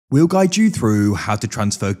We'll guide you through how to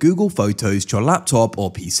transfer Google Photos to your laptop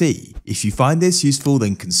or PC. If you find this useful,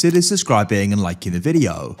 then consider subscribing and liking the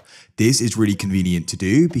video. This is really convenient to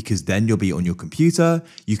do because then you'll be on your computer,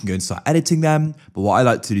 you can go and start editing them, but what I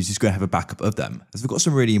like to do is just go and have a backup of them. As I've got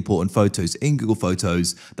some really important photos in Google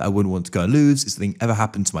Photos that I wouldn't want to go and lose if something ever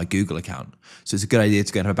happened to my Google account. So it's a good idea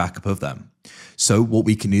to go and have a backup of them. So what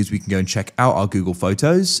we can do is we can go and check out our Google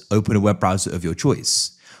Photos, open a web browser of your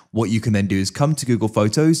choice. What you can then do is come to Google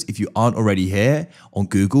Photos. If you aren't already here on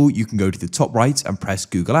Google, you can go to the top right and press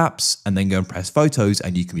Google Apps and then go and press Photos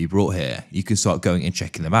and you can be brought here. You can start going and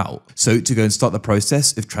checking them out. So to go and start the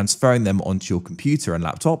process of transferring them onto your computer and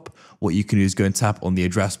laptop, what you can do is go and tap on the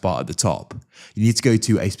address bar at the top. You need to go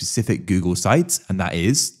to a specific Google site, and that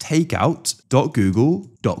is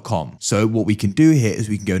takeout.google.com. So what we can do here is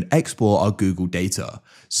we can go and export our Google data.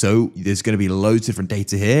 So there's going to be loads of different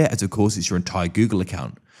data here, as of course it's your entire Google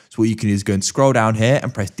account. So what you can do is go and scroll down here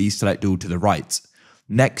and press deselect all to the right.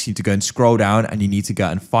 Next, you need to go and scroll down and you need to go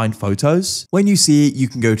and find photos. When you see it, you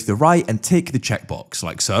can go to the right and tick the checkbox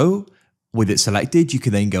like so. With it selected, you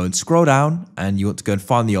can then go and scroll down and you want to go and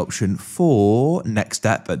find the option for next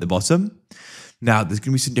step at the bottom. Now, there's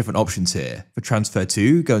going to be some different options here. For transfer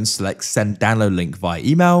to, go and select send download link via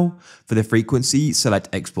email. For the frequency, select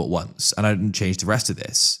export once, and I didn't change the rest of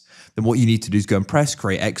this. Then what you need to do is go and press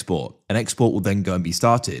create export, and export will then go and be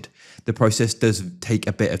started. The process does take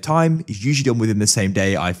a bit of time. It's usually done within the same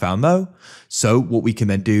day, I found though. So what we can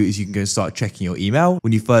then do is you can go and start checking your email.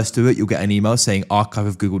 When you first do it, you'll get an email saying archive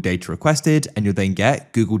of Google data requested, and you'll then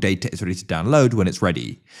get Google data is ready to download when it's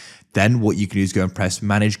ready. Then what you can do is go and press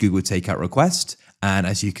manage Google takeout request. And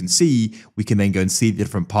as you can see, we can then go and see the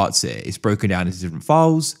different parts here. It's broken down into different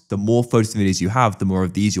files. The more photos and videos you have, the more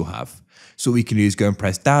of these you'll have. So what we can do is go and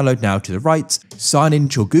press download now to the right, sign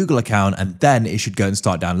into your Google account, and then it should go and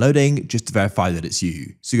start downloading just to verify that it's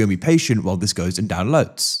you. So you're going to be patient while this goes and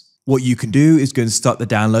downloads. What you can do is go and start the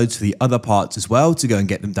downloads for the other parts as well to go and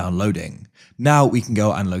get them downloading. Now we can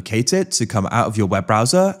go and locate it to come out of your web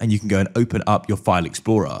browser and you can go and open up your file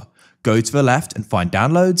explorer. Go to the left and find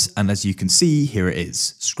downloads, and as you can see, here it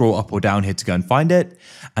is. Scroll up or down here to go and find it,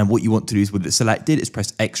 and what you want to do is with it selected is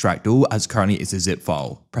press extract all, as currently it's a zip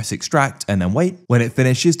file. Press extract and then wait. When it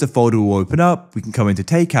finishes, the folder will open up. We can come into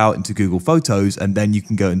takeout into Google Photos, and then you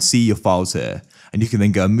can go and see your files here. And you can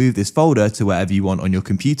then go and move this folder to wherever you want on your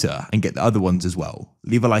computer and get the other ones as well.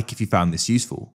 Leave a like if you found this useful.